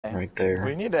Right there.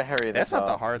 We need to hurry this That's up.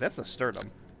 not the heart, that's the sternum.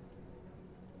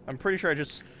 I'm pretty sure I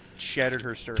just shattered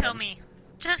her sternum. Kill me.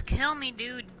 Just kill me,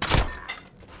 dude.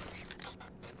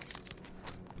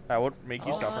 That won't make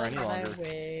you suffer any longer. On my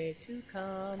way to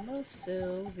Kama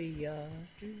Sylvia.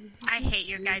 I hate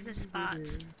your guys'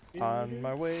 spots. On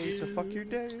my way to fuck your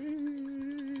day.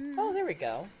 Oh, there we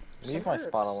go. Leave my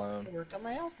spot alone. Work on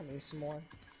my alchemy some more.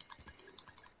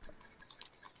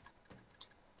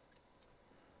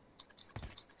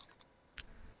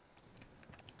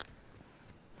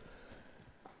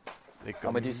 I'm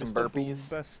gonna do some burpees.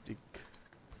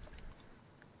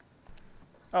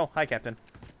 Oh, hi, Captain.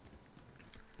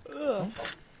 Ugh.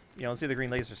 You don't see the green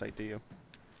laser sight, do you?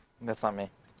 That's not me.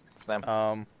 It's them.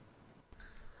 Are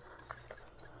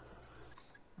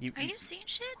you seeing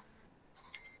shit?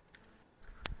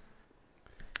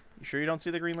 You sure you don't see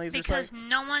the green laser Because sight?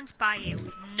 no one's by you.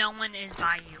 No one is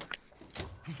by you.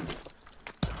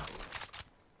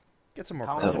 Get some more.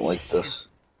 I don't like this.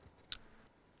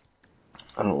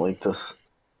 I don't like this.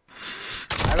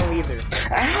 I don't either.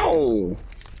 Ow!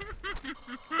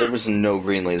 There was no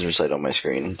green laser sight on my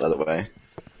screen, by the way.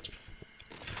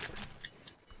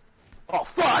 Oh,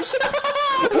 fuck!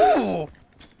 Oh!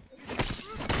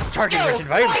 Target-rich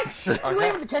environments! You were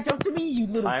able to catch up to me, you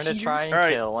little Time to cheater. try and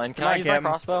Alright, kill. And can come I on, use my Captain.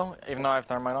 crossbow, even though I have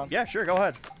thermite on? Yeah, sure, go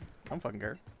ahead. I'm fucking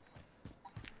care.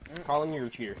 Calling you a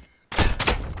cheater.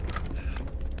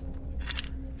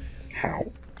 How?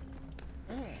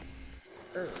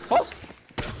 Oh!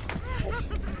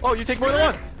 Oh, you take more than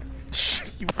one!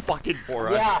 You fucking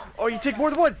moron. Yeah. Oh, you take more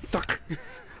than one! Fuck.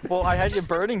 Well, I had your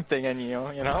burning thing in you,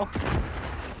 you know?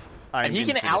 And he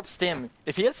can out-stim.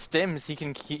 If he has stims,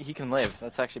 he can live.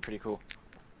 That's actually pretty cool.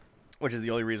 Which is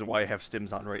the only reason why I have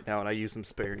stims on right now, and I use them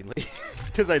sparingly.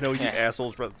 Because I know you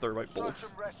assholes run thermite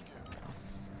bolts.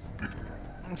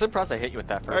 I'm surprised I hit you with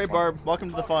that first Alright, one. Barb, welcome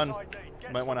to the fun. You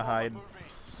might want to hide.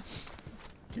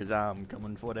 Because I'm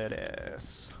coming for that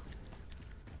ass.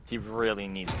 He really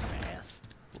needs some ass.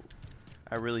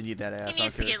 I really need that ass. He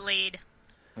needs to get laid.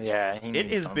 Yeah, he needs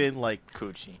It has some been like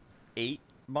coochie. 8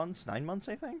 months, 9 months,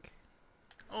 I think.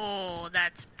 Oh,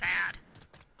 that's bad.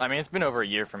 I mean, it's been over a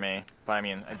year for me, but I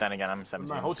mean, then again, I'm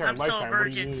 17. My whole entire I'm still a lifetime, what do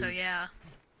you virgin, mean? so yeah.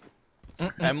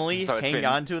 Emily, So it's hang been-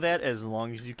 on to that as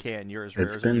long as you can. You're as rare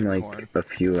It's as a been unicorn. like a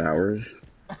few hours.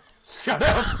 Shut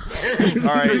up!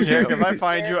 Alright, Derek, if I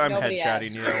find you, I'm Nobody headshotting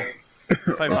asked. you. If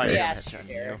I find Nobody you, I'm asked you,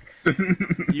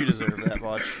 headshotting you. You deserve that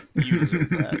much. You deserve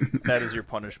that. That is your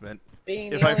punishment.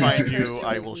 Being If the I only find other you, person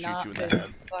I who's will shoot not you in the been head.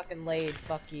 Fucking laid,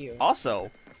 fuck you. Also.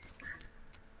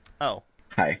 Oh.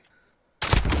 Hi.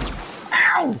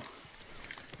 Ow!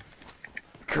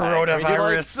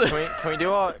 Coronavirus! Can we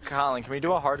do a Colin? Can we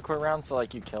do a hardcore round so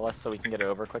like you kill us so we can get it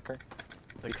over quicker?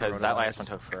 Because that last one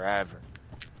took forever.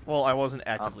 Well, I wasn't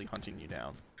actively hunting you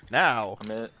down. Now,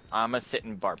 I'm gonna sit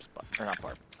in Barb's butt, or not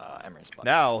Barb, Emery's butt.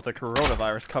 now the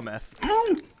coronavirus cometh.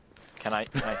 Can I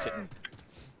sit in?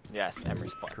 Yes,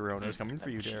 Emery's butt. Corona's coming for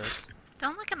you, Derek.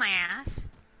 Don't look at my ass.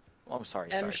 Oh, I'm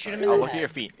sorry. Em, sorry, shoot sorry. him in I'll the look at head. your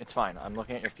feet. It's fine. I'm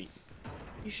looking at your feet.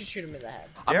 You should shoot him in the head.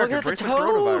 I'm Derek, looking at the embrace the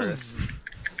coronavirus. toes.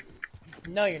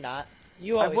 No, you're not.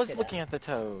 You I always was say looking that. at the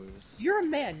toes. You're a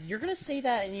man. You're gonna say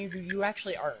that, and you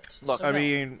actually aren't. Look, So I no.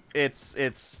 mean,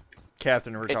 it's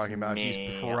Captain we're It's talking about. me.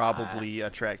 He's probably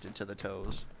attracted to the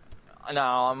toes. No,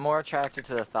 I'm more attracted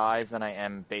to the thighs than I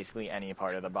am basically any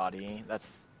part of the body.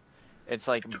 It's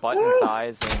like butt and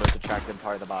thighs and the most attractive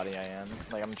part of the body I am.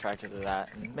 Like I'm attracted to that,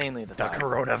 and mainly the The thighs.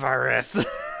 coronavirus.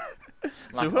 Not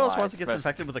So who gonna else lie, wants to it's get best-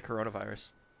 infected with the coronavirus?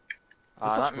 This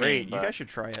Not stuff's me, great. You but- guys should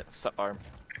try it. Sup, Barb?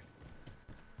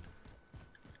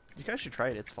 You guys should try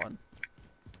it. It's fun.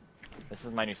 This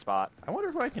is my new spot. I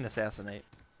wonder who I can assassinate.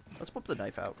 Let's whip the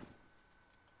knife out.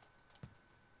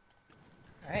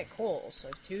 Alright, cool. So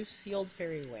 2 sealed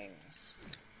fairy wings.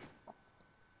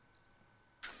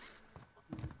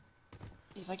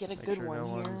 See if I get a Make good sure one no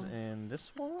here. one's in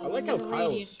this one. I like how Radiant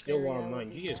Kyle's still area.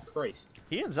 online. Jesus Christ.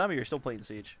 He and Zombie are still playing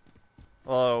Siege.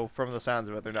 Although, from the sounds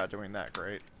of it, they're not doing that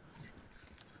great.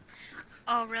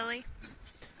 Oh, really?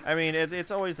 I mean,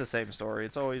 it's always the same story.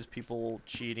 It's always people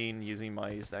cheating, using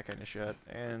mice, that kind of shit,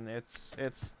 and it's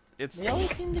They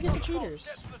always seem to get the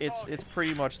cheaters. it's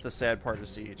pretty much the sad part of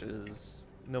Siege is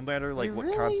no matter like They what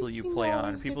really console you seem play to on,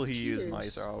 always people who get use cheaters.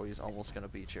 mice are always almost gonna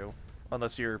beat you,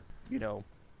 unless you're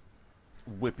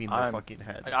whipping their I'm- fucking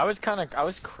head. I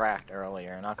was cracked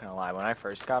earlier. Not gonna lie. When I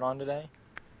first got on today,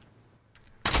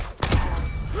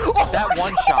 that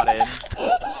one shot in.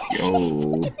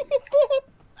 Yo.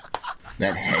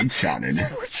 That headshotted.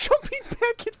 We're jumping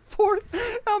back and forth.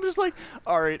 I'm just like,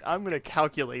 all right, I'm gonna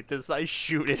calculate this. I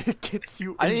shoot it, it gets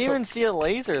you. I didn't in the- even see a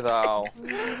laser though.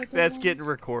 That's getting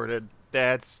recorded.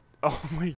 That's oh my